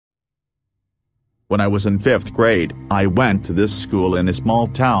When I was in 5th grade, I went to this school in a small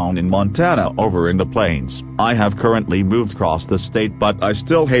town in Montana over in the plains. I have currently moved across the state, but I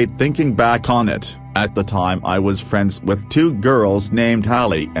still hate thinking back on it. At the time I was friends with 2 girls named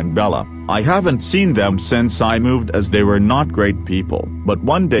Hallie and Bella. I haven't seen them since I moved as they were not great people. But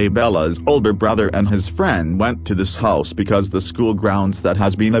one day Bella's older brother and his friend went to this house because the school grounds that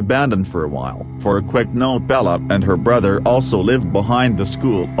has been abandoned for a while. For a quick note, Bella and her brother also lived behind the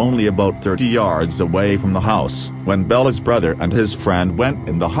school, only about 30 yards away from the house. When Bella's brother and his friend went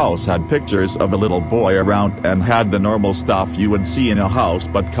in, the house had pictures of a little boy around and had the normal stuff you would see in a house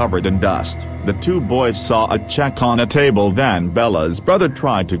but covered in dust. The 2 boys saw a check on a table, then Bella's brother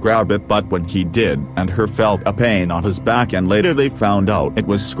tried to grab it, but when he did, and her felt a pain on his back, and later they found out it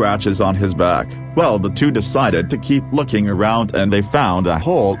was scratches on his back. Well, the 2 decided to keep looking around, and they found a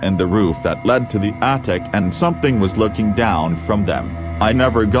hole in the roof that led to the attic, and something was looking down from them. I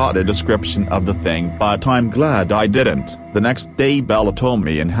never got a description of the thing, but I'm glad I didn't. The next day Bella told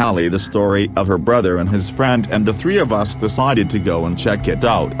me and Hallie the story of her brother and his friend, and the 3 of us decided to go and check it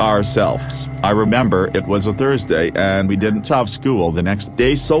out ourselves. I remember it was a Thursday and we didn't have school the next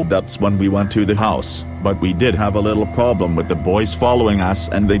day, so that's when we went to the house. But we did have a little problem with the boys following us,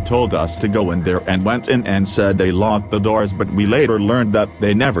 and they told us to go in there and went in and said they locked the doors, but we later learned that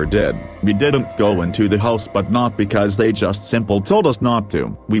they never did. We didn't go into the house, but not because they just simply told us not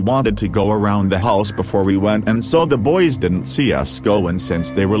to. We wanted to go around the house before we went, and so the boys didn't see us go in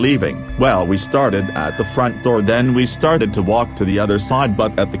since they were leaving. Well, we started at the front door, then we started to walk to the other side,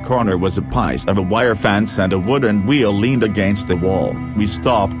 but at the corner was a piece of a wire fence and a wooden wheel leaned against the wall. We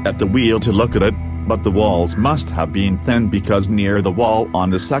stopped at the wheel to look at it, but the walls must have been thin because near the wall on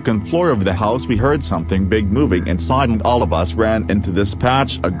the 2nd floor of the house we heard something big moving inside, and all of us ran into this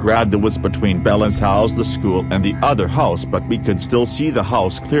patch of grass that was between Bella's house, the school, and the other house, but we could still see the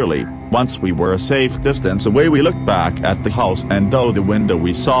house clearly. Once we were a safe distance away, we looked back at the house, and through the window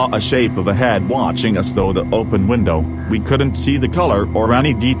we saw a shape of a head watching us through the open window. We couldn't see the color or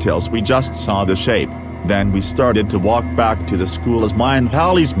any details, we just saw the shape. Then we started to walk back to the school as my and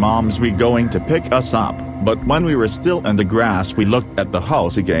Hallie's moms were going to pick us up. But when we were still in the grass, we looked at the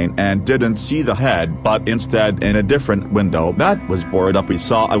house again and didn't see the head, but instead in a different window that was boarded up we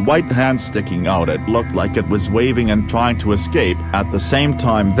saw a white hand sticking out. It looked like it was waving and trying to escape at the same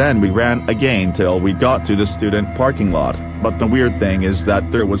time. Then we ran again till we got to the student parking lot. But the weird thing is that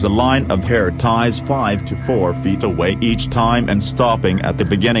there was a line of hair ties 5 to 4 feet away each time and stopping at the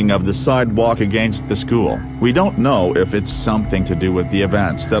beginning of the sidewalk against the school. We don't know if it's something to do with the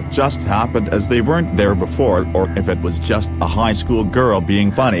events that just happened as they weren't there before, or if it was just a high school girl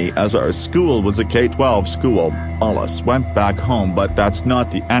being funny, as our school was a K-12 school. All us went back home, but that's not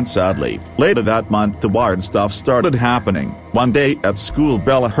the end, sadly. Later that month the weird stuff started happening. One day at school,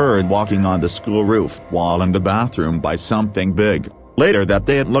 Bella heard walking on the school roof while in the bathroom by something big. Later that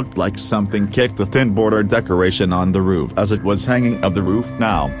day it looked like something kicked the thin border decoration on the roof as it was hanging of the roof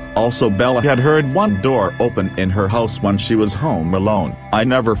now. Also, Bella had heard one door open in her house when she was home alone. I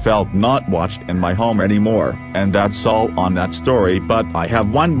never felt not watched in my home anymore, and that's all on that story, but I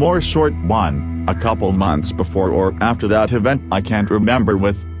have one more short one. A couple months before or after that event, I can't remember,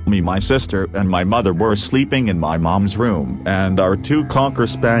 with me, my sister, and my mother were sleeping in my mom's room, and our 2 Cocker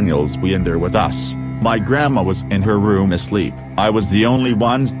Spaniels were in there with us. My grandma was in her room asleep. I was the only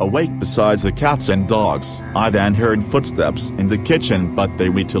ones awake besides the cats and dogs. I then heard footsteps in the kitchen, but they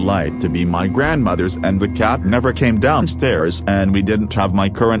were too light to be my grandmother's, and the cat never came downstairs, and we didn't have my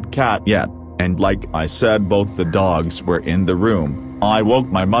current cat yet. And like I said, both the dogs were in the room. I woke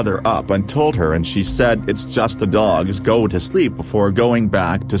my mother up and told her, and she said it's just the dogs go to sleep before going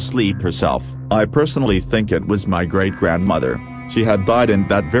back to sleep herself. I personally think it was my great-grandmother. She had died in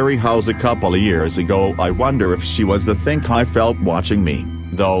that very house a couple of years ago. I wonder if she was the thing I felt watching me.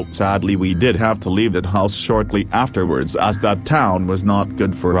 Though sadly we did have to leave that house shortly afterwards, as that town was not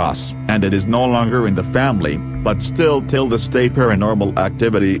good for us, and it is no longer in the family, but still till this day paranormal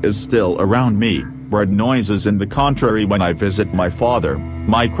activity is still around me. Weird noises in the contrary when I visit my father,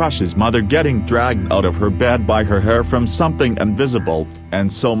 my crush's mother getting dragged out of her bed by her hair from something invisible,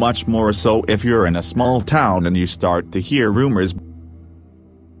 and so much more. So if you're in a small town and you start to hear rumors